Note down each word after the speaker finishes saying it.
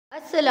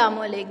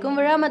Assalamu alaikum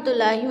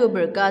warahmatullahi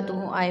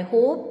wabarakatuh. I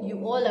hope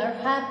you all are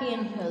happy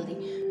and healthy.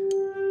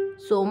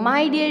 So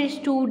my dear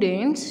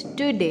students,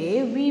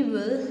 today we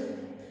will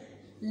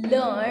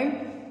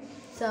learn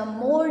some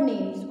more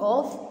names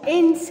of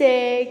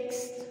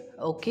insects.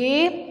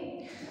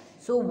 Okay.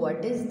 So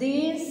what is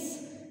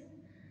this?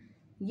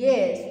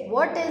 Yes,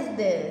 what is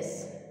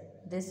this?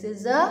 This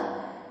is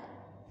a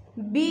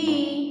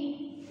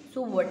bee.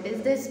 So what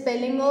is the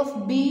spelling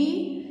of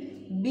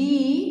bee?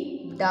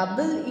 B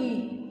double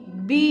E.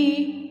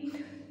 Bee.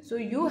 So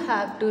you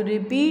have to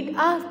repeat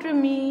after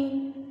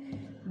me.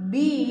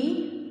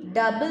 B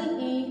double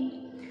E.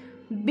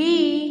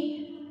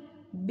 B.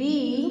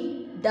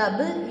 B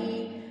double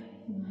E.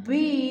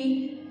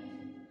 B.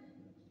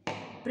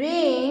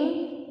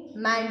 Praying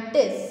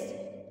mantis.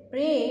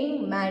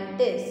 Praying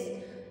mantis.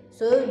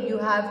 So you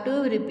have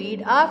to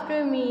repeat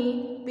after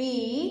me.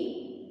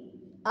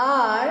 P-R-A-Y.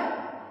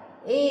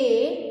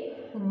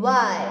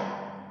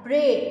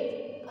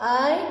 Pray.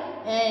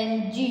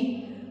 I-N-G.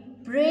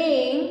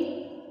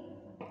 Praying.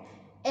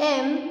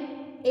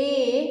 M-A-N-T-I-S.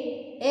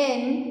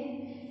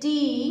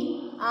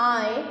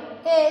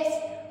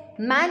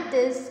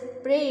 Mantis.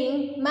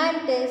 Praying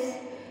mantis.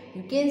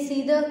 You can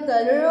see the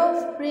color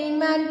of praying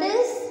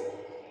mantis.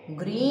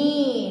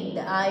 Green.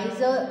 The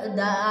eyes are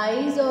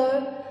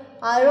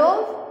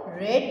of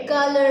red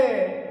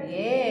color.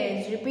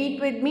 Yes. Repeat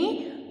with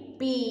me.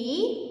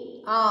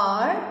 P-R-A-Y.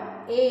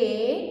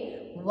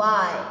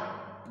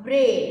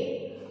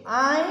 Pray.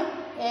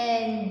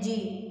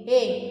 I-N-G.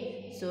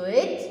 So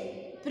it's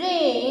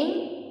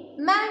praying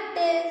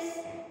mantis.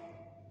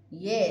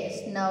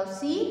 Yes. Now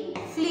see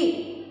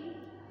flea.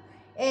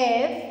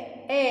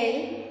 F-L-E-A.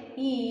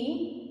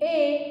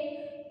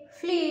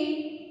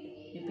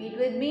 Flea. Repeat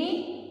with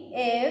me.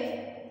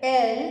 F-L-E-A.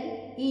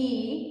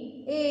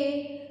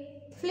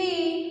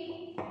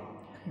 Flea.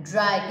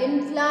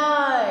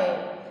 Dragonfly.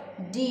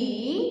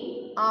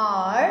 D-R-A.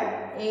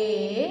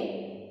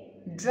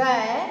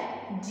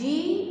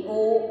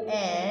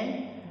 G-O-N.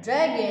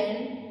 Dragon.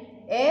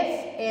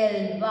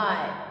 F-L-Y.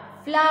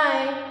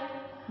 Fly.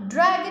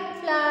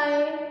 Dragonfly.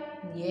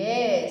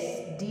 Yes.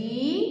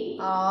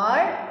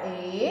 D-R-A.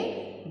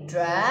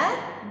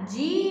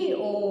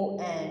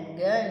 G-O-N.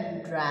 Gun.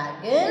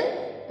 Dragon.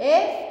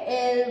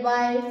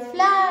 F-L-Y.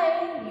 Fly.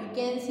 You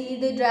can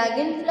see the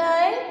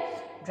dragonfly.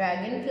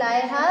 Dragonfly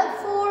have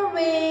 4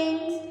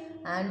 wings.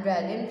 And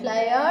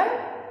dragonfly are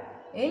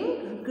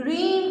in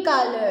green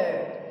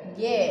color.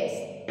 Yes.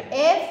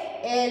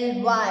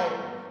 F-L-Y.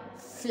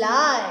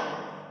 Fly.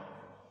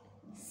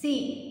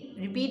 See.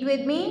 Repeat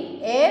with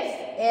me.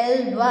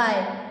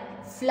 F-L-Y.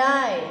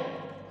 Fly.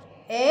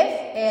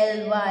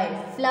 F-L-Y.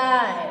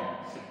 Fly.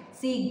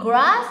 See.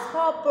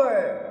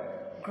 Grasshopper.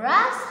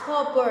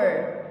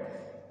 Grasshopper.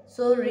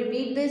 So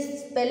repeat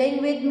this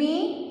spelling with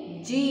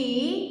me.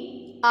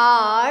 G-R-A-S-S.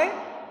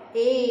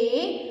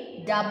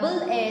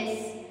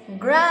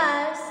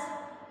 Grass.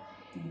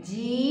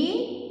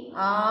 G-R-A-S-S.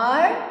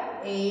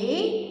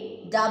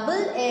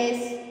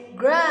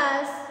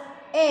 Grass.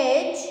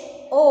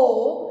 H-O-P-P-E-R.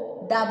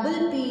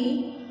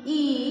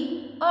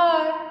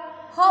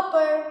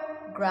 Hopper.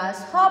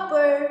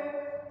 Grasshopper.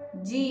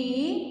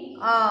 G-R-A-S-S.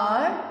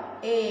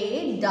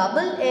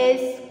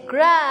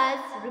 Grass.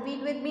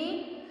 Repeat with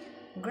me.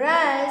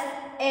 Grass.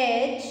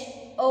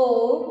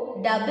 H-O-P-P-E-R.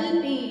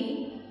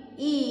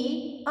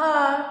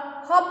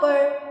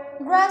 Hopper.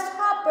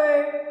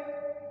 Grasshopper.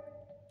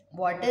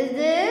 What is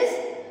this?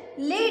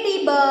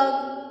 Ladybug.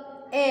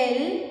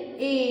 L-A-D-Y.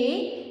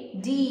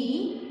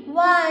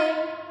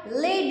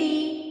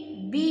 Lady.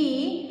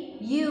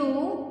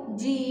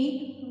 B-U-G.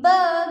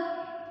 Bug.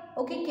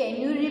 Okay, can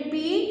you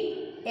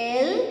repeat?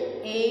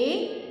 L-A-D-Y.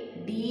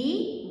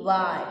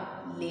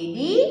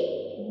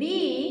 Lady.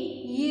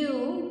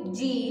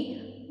 B-U-G.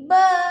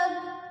 Bug.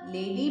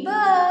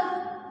 Ladybug.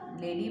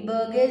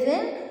 Ladybug is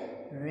in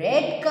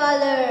red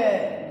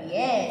color.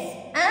 Yes.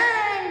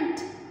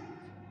 Ant.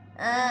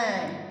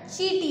 Ant.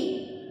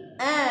 Chitty.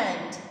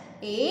 Ant.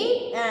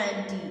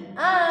 A-N-T.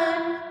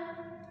 Ant.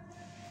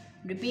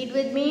 Repeat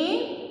with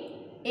me.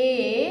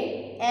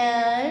 A-N-T.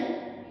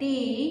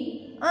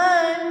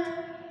 Ant.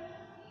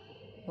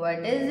 What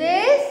is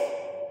this?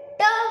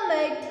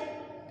 Termite.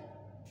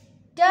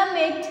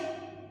 Termite.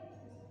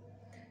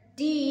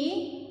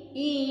 T-E-R.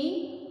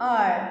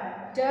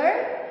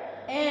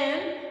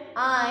 M-I-T-E.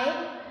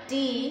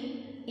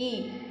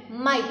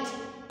 Mite.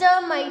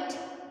 Termite.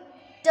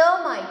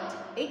 Termite.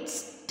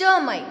 It's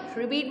termite.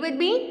 Repeat with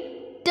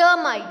me.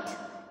 Termite.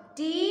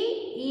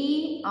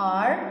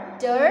 T-E-R.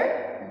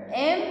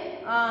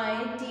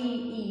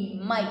 M-I-T-E.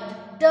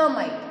 Mite.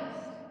 Termite.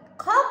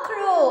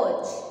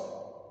 Cockroach.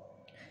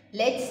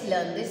 Let's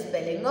learn the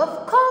spelling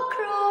of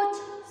cockroach.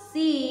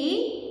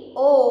 C-O-C-K.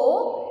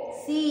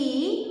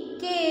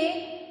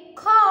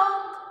 Cock.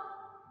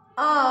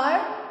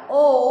 R-O-A-C-H.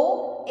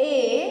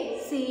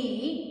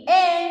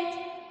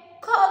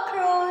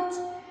 Cockroach.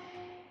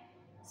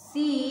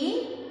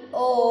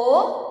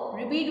 C-O.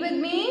 Repeat with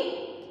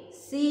me.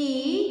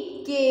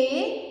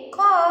 C-K.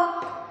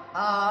 Cock.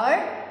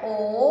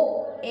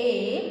 R-O-A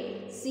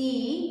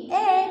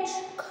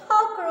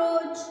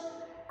cockroach.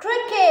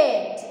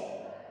 Cricket.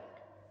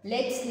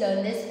 Let's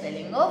learn the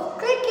spelling of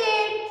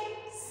cricket.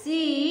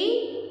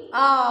 C-R-I-C-K-E-T.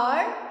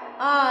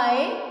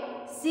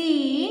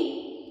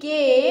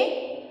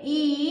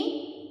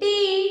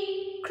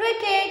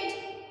 Cricket.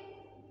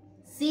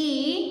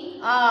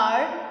 C-R-I-C-K-E-T.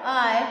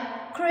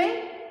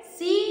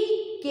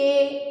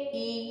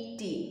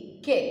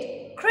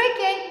 Kit.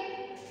 Cricket.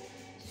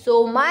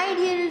 So my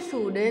dear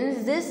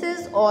students, this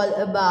is all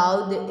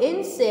about the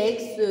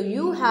insects. So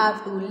you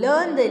have to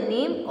learn the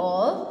name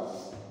of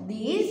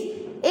these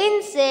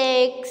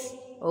insects.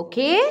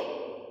 Okay?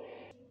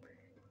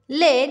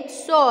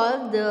 Let's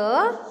solve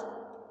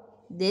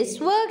this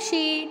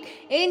worksheet.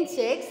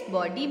 Insects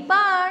body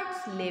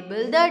parts.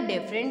 Label the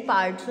different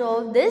parts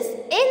of this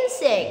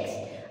insects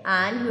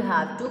and you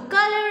have to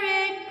color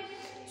it.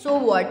 So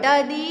what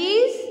are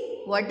these?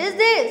 What is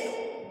this?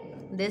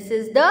 This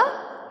is the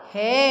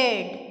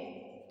head.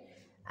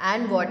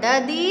 And what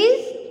are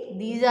these?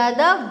 These are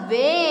the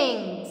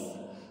wings.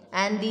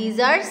 And these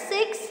are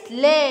 6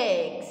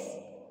 legs.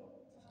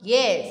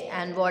 Yes.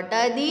 And what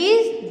are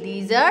these?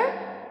 These are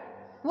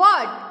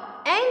what?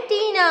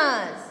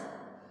 Antennas.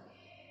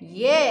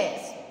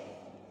 Yes.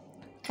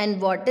 And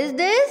what is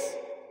this?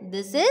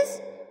 This is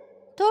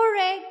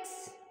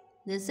thorax.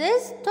 This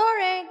is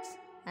thorax.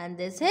 And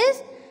this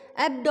is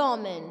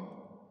abdomen.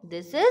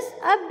 This is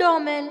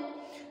abdomen.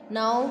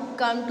 Now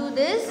come to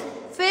this.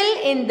 Fill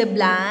in the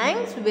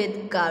blanks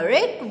with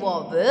correct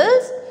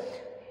vowels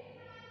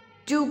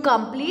to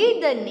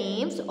complete the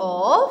names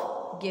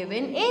of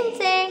given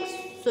insects.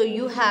 So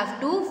you have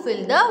to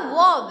fill the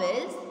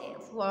vowels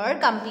for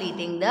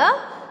completing the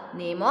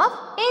name of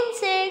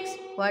insects.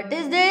 What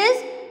is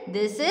this?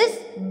 This is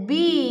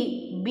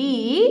B.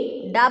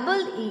 B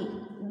double E.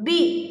 B.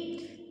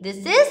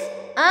 This is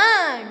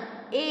ant.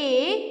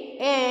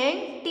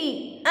 A-N-T.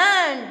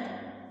 Ant.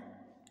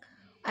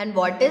 And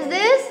what is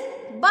this?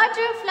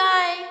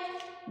 Butterfly.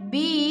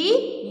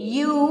 B-U-T-T-E-R.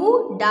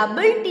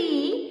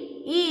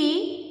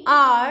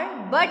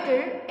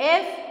 Butter.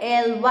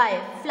 F-L-Y.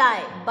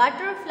 Fly.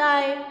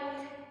 Butterfly.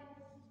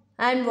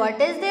 And what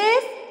is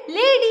this?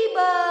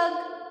 Ladybug.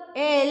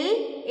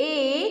 L-A-D-Y.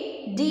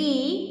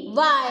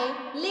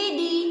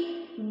 Lady.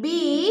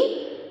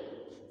 B-U-G.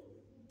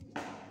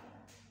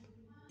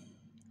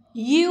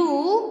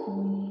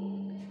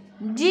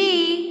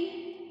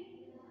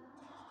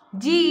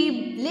 G.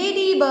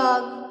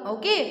 Ladybug.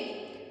 Okay.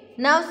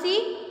 Now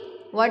see.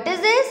 What is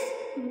this?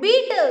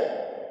 Beetle.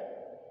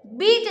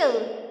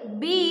 Beetle.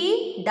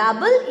 B-double-E-T-L-E.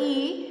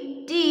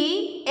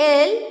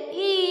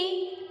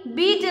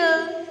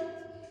 Beetle.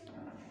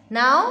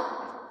 Now,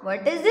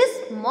 what is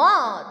this?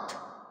 Moth.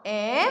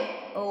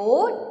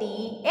 M-O-T-H.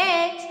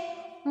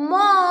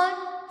 Moth.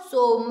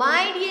 So,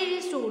 my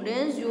dear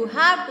students, you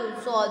have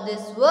to solve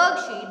this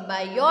worksheet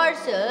by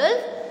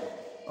yourself.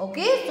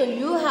 Okay, so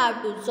you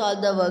have to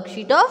solve the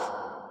worksheet of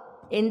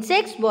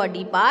insects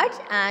body parts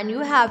and you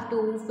have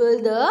to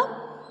fill the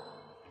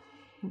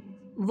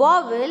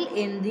vowel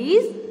in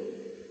these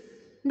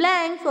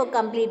blanks for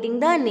completing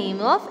the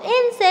name of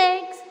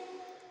insects.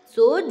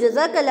 So,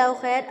 Jazakallahu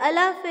khair.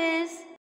 Allah Hafiz.